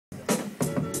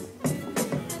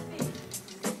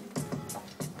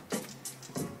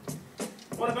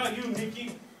What about you,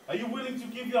 Nikki? Are you willing to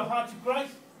give your heart to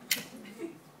Christ?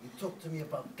 You talk to me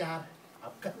about God,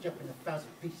 I'll cut you up in 1,000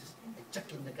 pieces and chuck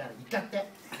you in the gutter. You got that?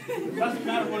 It doesn't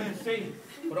matter what you say,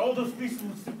 but all those pieces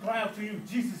will still cry out to you.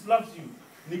 Jesus loves you,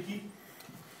 Nikki.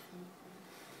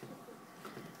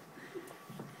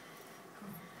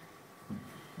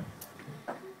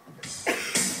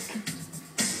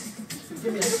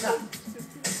 Give me a shot.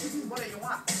 What do you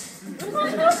want?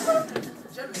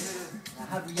 Now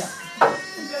hurry up.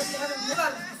 You're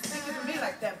not speaking to me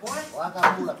like that, boy. Well, I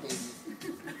got moolah, baby.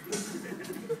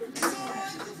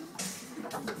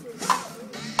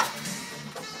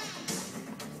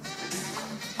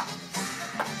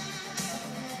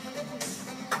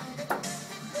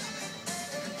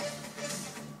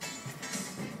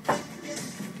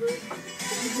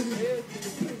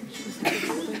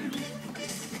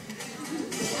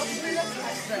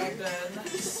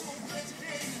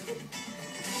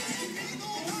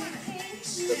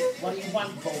 What do you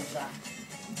want, Rosa?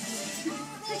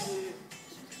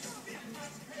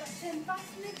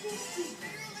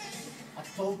 I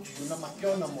told you, you're not my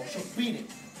girl no more, so beat it.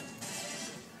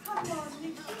 Come on,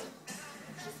 Nikki.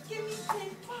 Just give me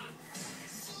 $10.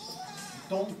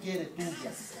 Don't get it, do ya?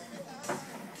 Just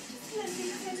let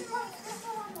me $10. That's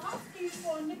all I'm asking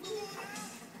for, Nikki.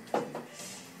 Come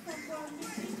on,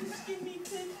 Nikki. Just give me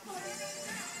 $10.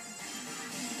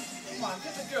 Come on,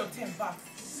 give the girl $10.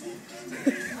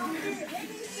 I'll do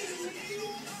anything, Nikki.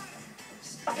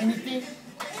 Anything?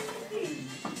 Anything.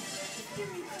 Just give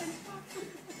me $10.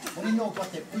 What do you know about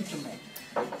that preacher man?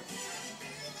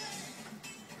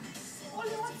 All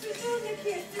you want to do, Nikki,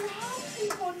 is to help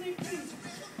people, Nikki.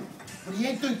 But he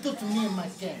ain't doing good to me and my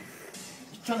gang.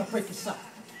 He's trying to break us up.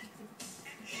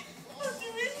 I'll do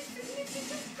anything, Nikki.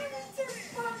 Just give me $10.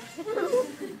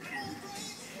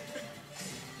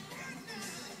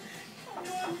 Come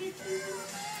on, Nikki.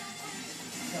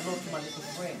 Hello to my little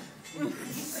friend.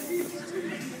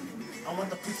 I want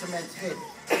the preacher man's head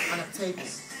on a table.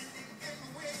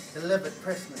 Delivered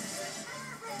personally.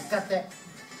 You got that?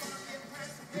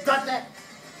 You got that?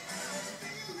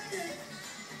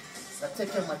 Now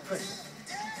take care of my precious.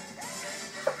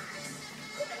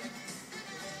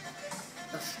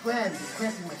 The scram is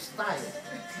cramping my style.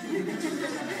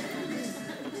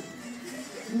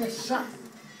 Give me a shot.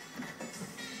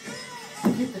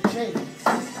 Keep the change.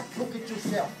 Look at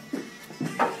yourself.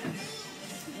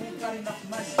 You ain't got enough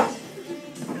money.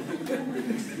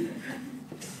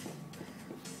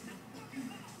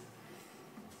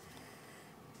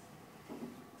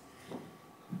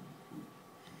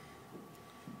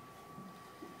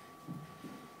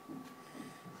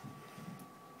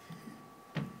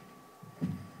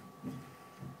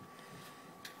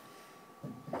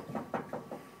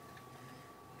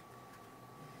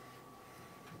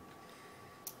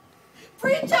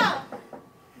 Preacher!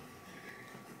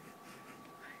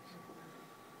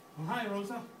 Oh, hi,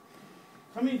 Rosa.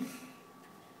 Come in.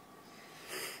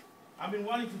 I've been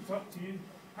wanting to talk to you.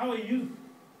 How are you?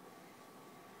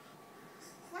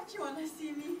 Why do you want to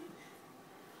see me?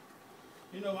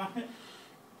 You know,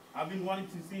 I've been wanting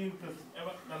to see you because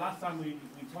the last time we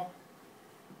talked.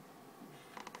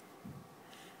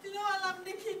 Do you know I love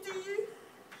Nikki, do you?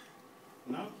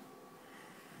 No?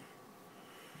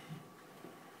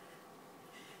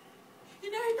 You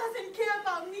know he doesn't care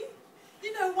about me.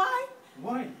 You know why?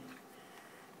 Why?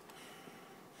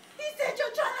 He said you're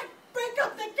trying to break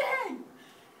up the gang.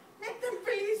 Make them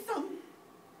believe some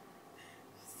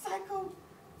psycho.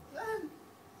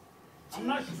 I'm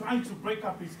not trying to break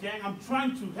up his gang. I'm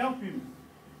trying to help him.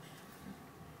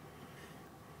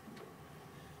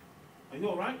 Are you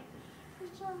all right?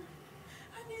 Preacher,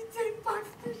 I need $10,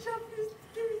 Preacher. Please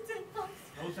give me $10.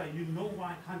 Rosa, you know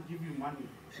why I can't give you money.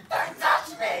 Don't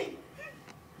touch me!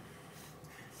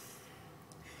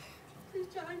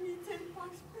 Preacher, I need $10,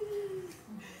 please.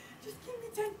 Just give me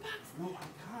 $10. No, I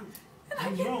can't. And I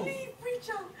You can know. leave,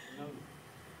 Preacher. No.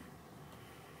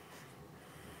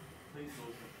 Please,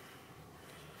 Rosa.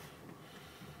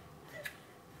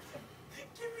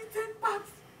 Give me $10.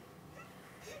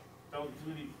 Don't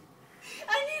do this. I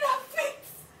need a fix.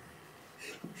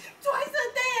 Twice a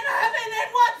day and I haven't had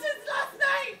one since last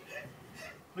night.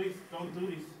 Please, don't do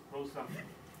this, Rosa.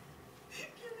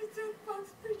 Give me $10,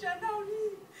 Preacher, and I'll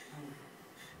leave.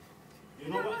 You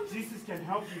know what? Jesus can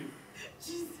help you.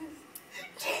 Jesus,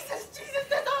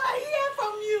 that's all I hear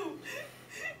from you.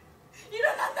 You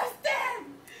don't understand.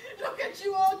 Look at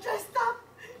you all dressed up.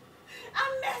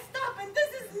 I'm messed up and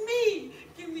this is me.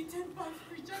 Give me $10,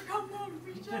 Preacher. Come on,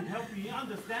 He Preacher. can help you. He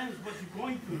understands what you're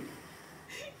going through.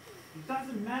 It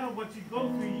doesn't matter what you go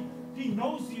through. He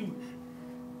knows you.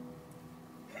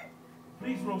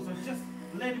 Please, Rosa, just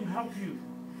let him help you.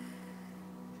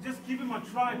 Just give him a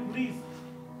try, please.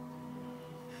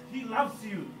 He loves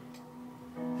you.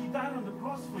 He died on the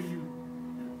cross for you.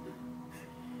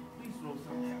 Please,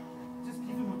 Rosa. Just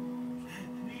give him a try,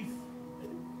 please.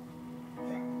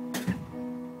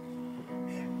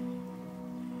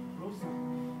 Rosa,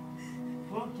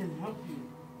 God can help you.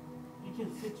 He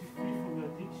can set you free from your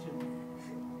addiction.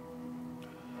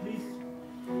 Please.